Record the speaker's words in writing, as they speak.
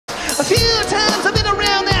A few times I've been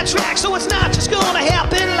around that track, so it's not just gonna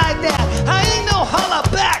happen like that. I ain't no holla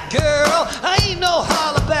back girl. I ain't no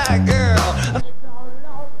holla back girl.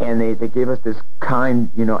 And they gave us this kind,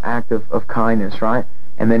 you know, act of kindness, right?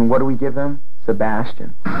 And then what do we give them?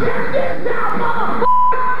 Sebastian. Yeah,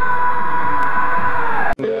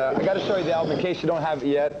 I gotta show you the album in case you don't have it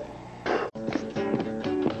yet.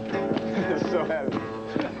 It's so heavy.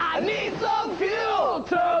 I need some fuel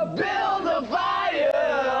to build a fire.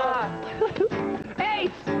 Hey,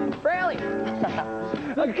 Braley. A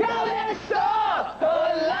golden star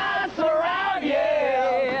lights around you.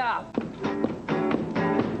 Yeah.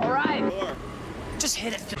 All right. Just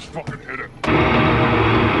hit it. Just fucking hit it.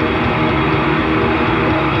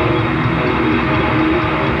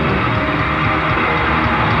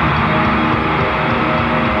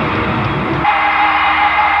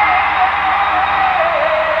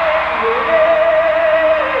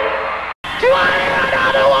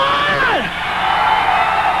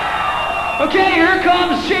 Okay, here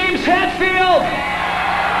comes James Hetfield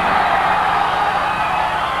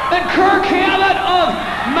and Kirk Hammett of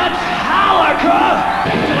Metallica.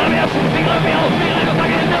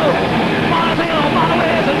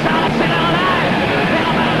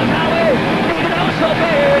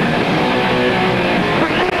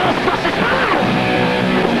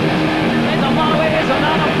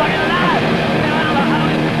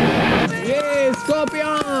 Yay,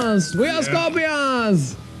 Scorpions! We are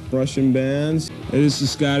Scorpions! Russian bands. Hey, this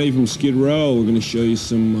is Scotty from Skid Row. We're gonna show you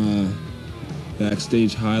some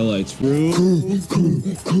backstage highlights. And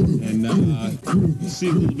see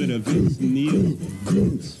a little bit of Vince Neil.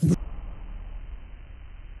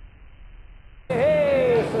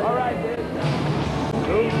 Hey, all right, dude.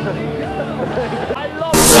 I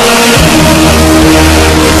love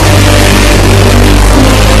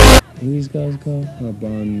These guys go?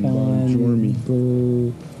 Bon Jovi.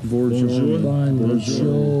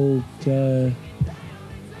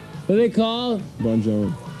 What are they called? Bon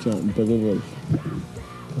Jovi.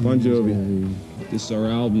 Bon Jovi. This is our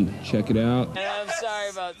album. Check it out. And I'm sorry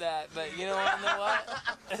about that, but you know what?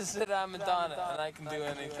 I said I'm Madonna, and I can do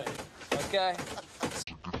anything. Okay?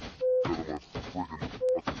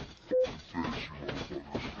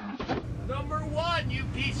 Number one, you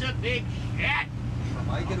piece of big shit!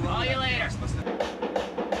 Call you later.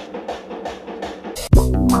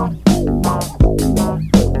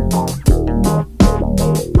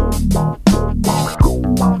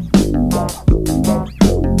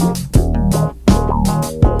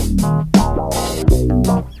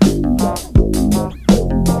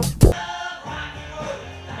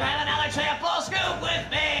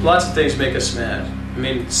 Lots of things make us mad. I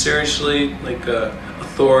mean, seriously, like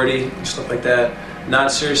authority and stuff like that.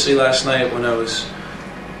 Not seriously last night when I was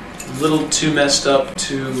a little too messed up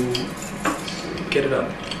to get it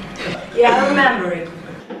up. Yeah, I remember it.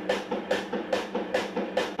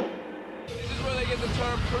 This is where they get the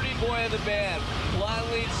term pretty boy of the band.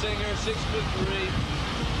 Blonde lead singer, 6'3".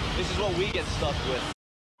 This is what we get stuck with.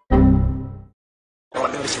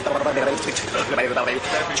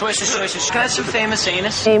 Choices. Can I have some famous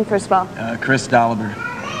anus? Name first of all. Chris Dolliver.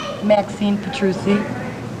 Maxine Petrucci.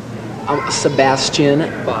 I'm Sebastian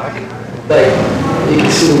Bach. Like, you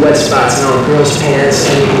can see the wet spots in all the girls' pants,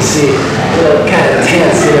 and you can see little kind of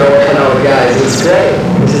tents, you know, on all the guys. It's great.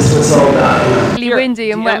 It's just what it's all about, you know. Really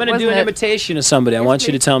windy and wet, I'm going to do an imitation of somebody. I want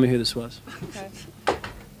you to tell me who this was. Okay.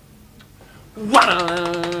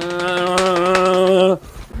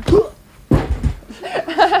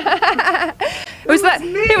 Was that?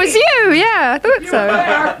 It was you, yeah, I thought so.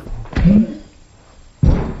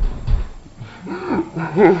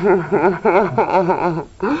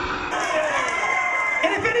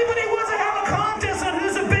 And if anybody wants to have a contest on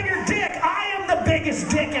who's a bigger dick, I am the biggest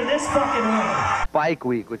dick in this fucking room. Bike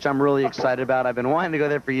Week, which I'm really excited about. I've been wanting to go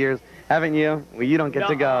there for years. Haven't you? Well, you don't get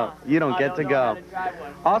to go. You don't get to go.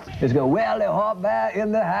 Also, Just go, well, they hop back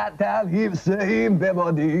in the hot time, heap same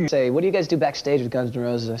baby. Say, what do you guys do backstage with Guns N'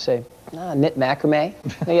 Roses? I say, knit macrame.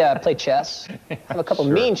 I play chess. Have a couple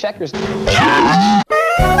mean checkers. Bach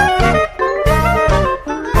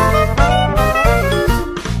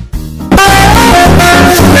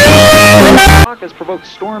has provoked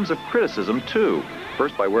storms of criticism, too.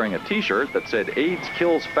 First by wearing a t-shirt that said, AIDS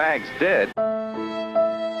kills fags dead.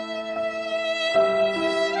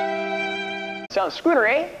 Sounds scooter,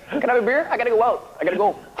 eh? Can I have a beer? I gotta go out. I gotta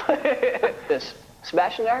go. This.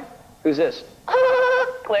 Sebastian there? Who's this?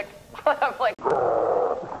 Click. I'm like,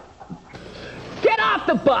 get off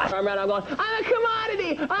the bus! I'm going, I'm a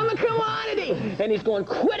commodity! I'm a commodity! And he's going,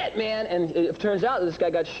 quit it, man! And it turns out that this guy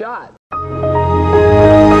got shot.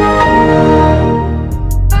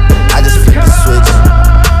 I just flipped the switch.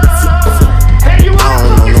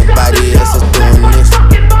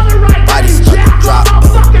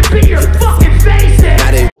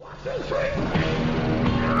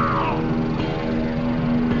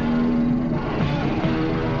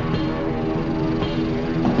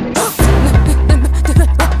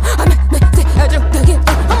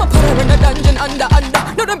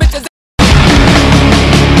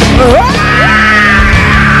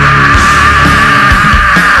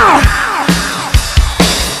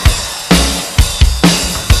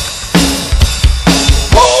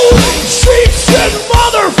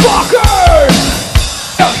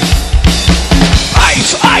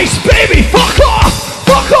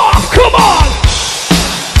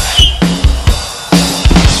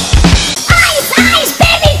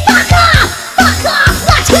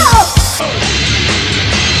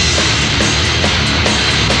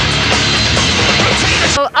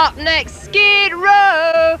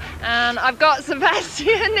 I've got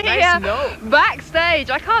Sebastian here backstage.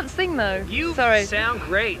 I can't sing though. You Sorry. sound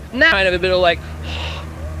great. No. Kind of a bit of like.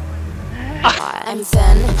 I'm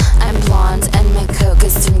thin, I'm blonde, and my coke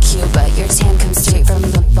is in Cuba. Your tan comes straight from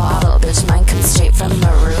the bottle, bitch, mine comes straight from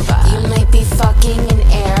Aruba. You might be fucking an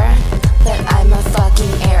heir, but I'm a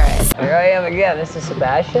fucking heiress. Here I am again. This is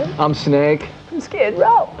Sebastian. I'm Snake. I'm Skid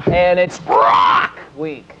Row. And it's Rock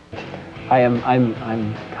Week. I'm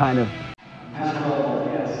kind of.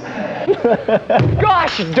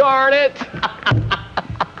 Gosh darn it!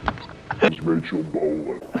 It's Rachel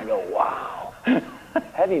Bowler. I go, wow.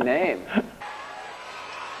 Heavy name.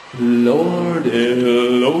 Lordy,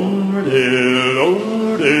 Lordy,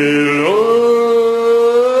 Lordy,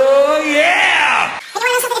 Lord, yeah! If you want to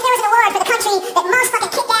know something, if there was an award for the country that most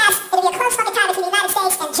fucking kicked ass, it would be a close fucking tie between the United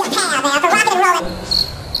States and Japan, man, for rocking and rolling.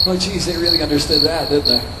 Oh, geez, they really understood that, didn't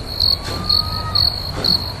they?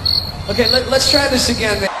 Okay, let's try this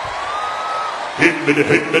again, man.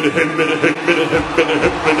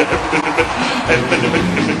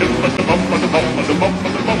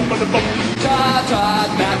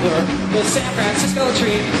 Todd Mackler, the San Francisco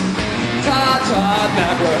treat. Todd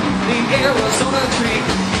Mackler, the Arizona treat.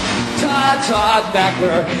 Todd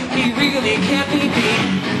Mackler, he really can't be beat.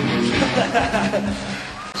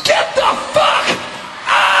 Get the fuck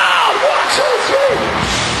out!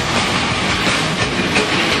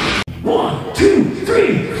 1, 2, 3. 1, 2,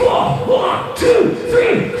 3, 4. 1, 2,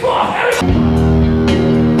 3, 4.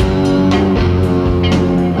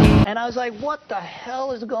 And I was like, what the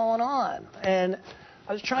hell is going on? And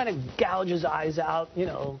I was trying to gouge his eyes out, you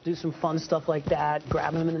know, do some fun stuff like that,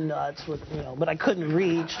 grab him in the nuts, with, you know, but I couldn't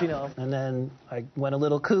reach, you know. And then I went a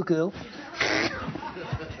little cuckoo.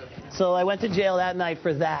 So I went to jail that night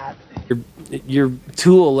for that. Your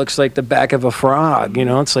tool looks like the back of a frog, you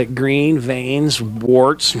know? It's like green veins,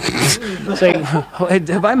 warts. It's like,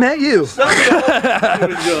 have I met you?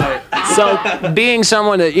 So, being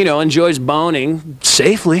someone that, you know, enjoys boning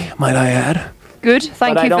safely, might I add. Good,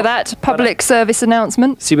 thank you for that public service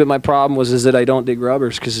announcement. See, but my problem is that I don't dig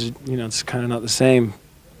rubbers because, you know, it's kind of not the same.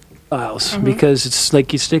 Because it's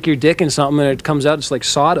like you stick your dick in something and it comes out, it's like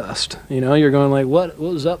sawdust. You know, you're going like, what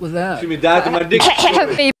was up with that?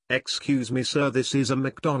 Excuse me, sir, this is a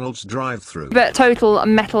McDonald's drive-thru. But total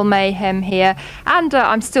metal mayhem here. And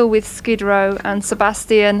I'm still with Skid Row, and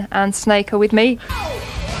Sebastian and Snake are with me.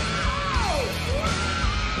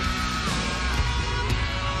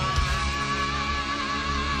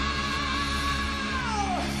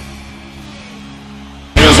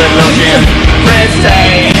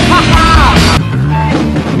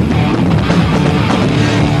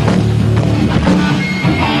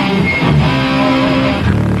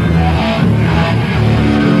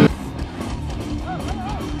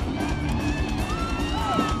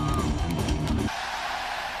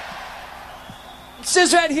 It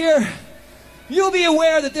says right here, you'll be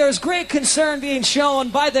aware that there is great concern being shown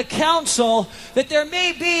by the council that there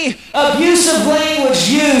may be abusive language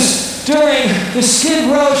used during the Skid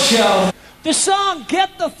Row show. The song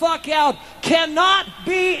Get the Fuck Out cannot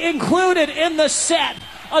be included in the set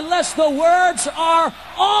unless the words are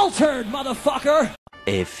altered, motherfucker.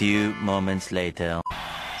 A few moments later.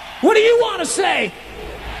 What do you want to say?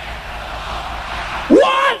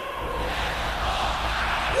 What?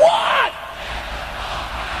 What?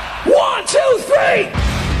 1, 2, 3.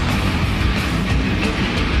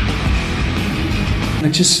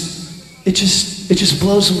 It just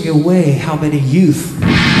blows me away how many youth.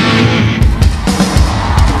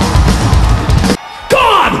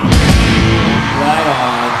 God! Right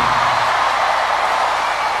on.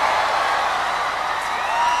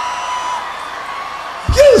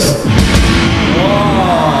 Youth! Oh.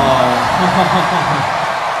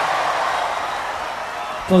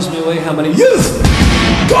 Blows me away how many youth!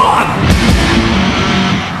 God!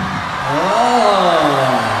 Oh.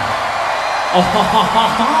 Oh ha ha ha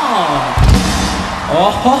ha.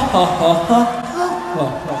 Oh ha ha ha ha.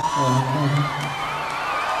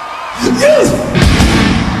 Youth!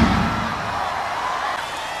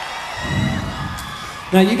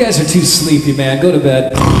 Now you guys are too sleepy, man. Go to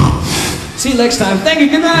bed. See you next time. Thank you.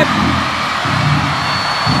 Good night.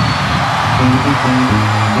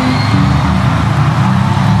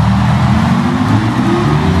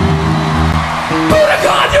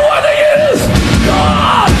 God, you are the youth!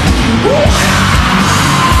 God!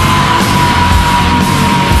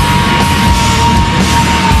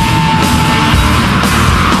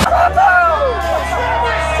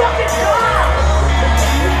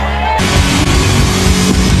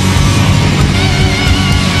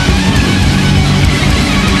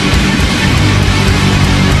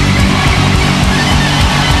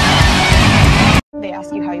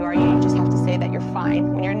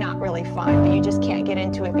 not really fun, but you just can't get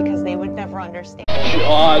into it because they would never understand.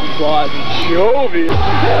 John Bon Jovi.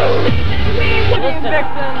 Listen,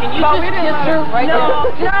 can you just kiss her right now? No,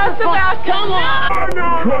 just about. Come on.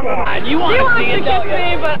 Come on. You want to see it, don't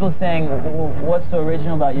you? People saying, well, what's so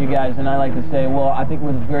original about you guys? And I like to say, well, I think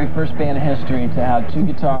we're the very first band in history to have 2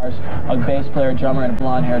 guitars, a bass player, a drummer, and a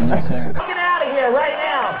blonde-haired lead singer. Get out of here right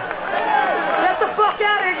now. Get the fuck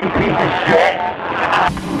out of here, you piece of shit.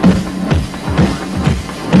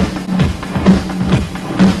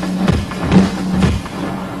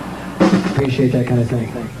 Appreciate that kind of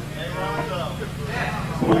thing.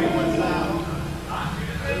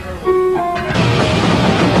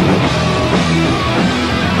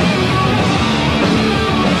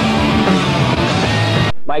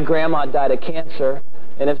 My grandma died of cancer,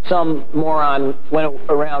 and if some moron went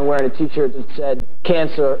around wearing a t-shirt that said,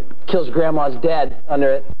 "Cancer kills grandma's dead," under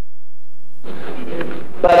it.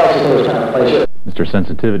 But I also think it was kind of funny. Mr.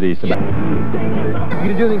 Sensitivity, Sebastian.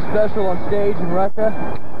 You gonna do anything special on stage in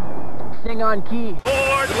Russia? Sing on key.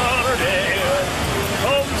 Fort Lauderdale,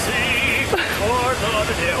 come see Fort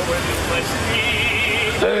Lauderdale where this place to be.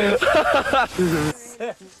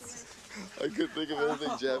 I couldn't think of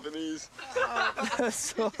anything Japanese. That's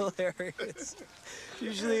so hilarious.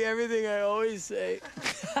 Usually everything I always say.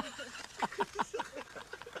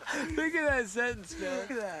 Look at that sentence, man.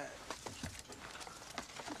 Look at that.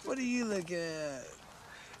 What are you looking at?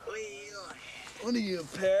 What are you, a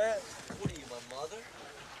parrot? What are you, my mother?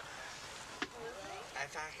 I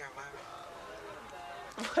thought your mother.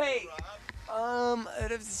 Wait.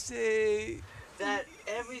 I'd have to say that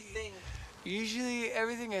everything. Usually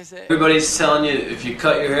everything I say. Everybody's telling you if you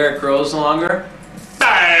cut your hair, it grows longer.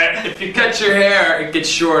 If you cut your hair, it gets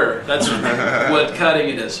shorter. That's what cutting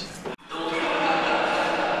it is.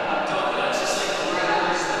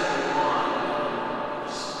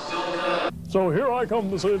 So here I come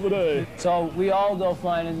to save the day. So we all go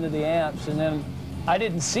flying into the amps, and then I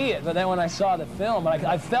didn't see it, but then when I saw the film,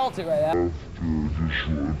 I felt it right after.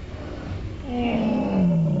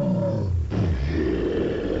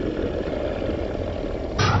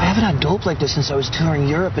 I haven't had dope like this since I was touring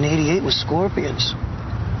Europe in '88 with Scorpions.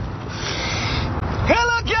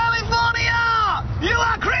 Hello, California! You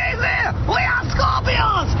are crazy! We are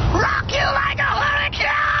Scorpions! Rock you like a hurricane!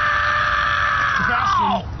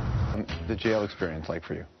 The jail experience like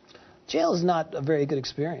for you? Jail is not a very good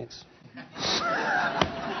experience.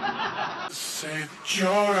 Say you're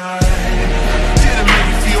right. Did it make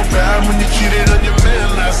you feel bad when you cheated on your man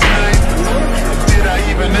last night? Did I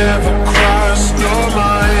even ever cross your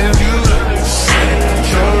mind?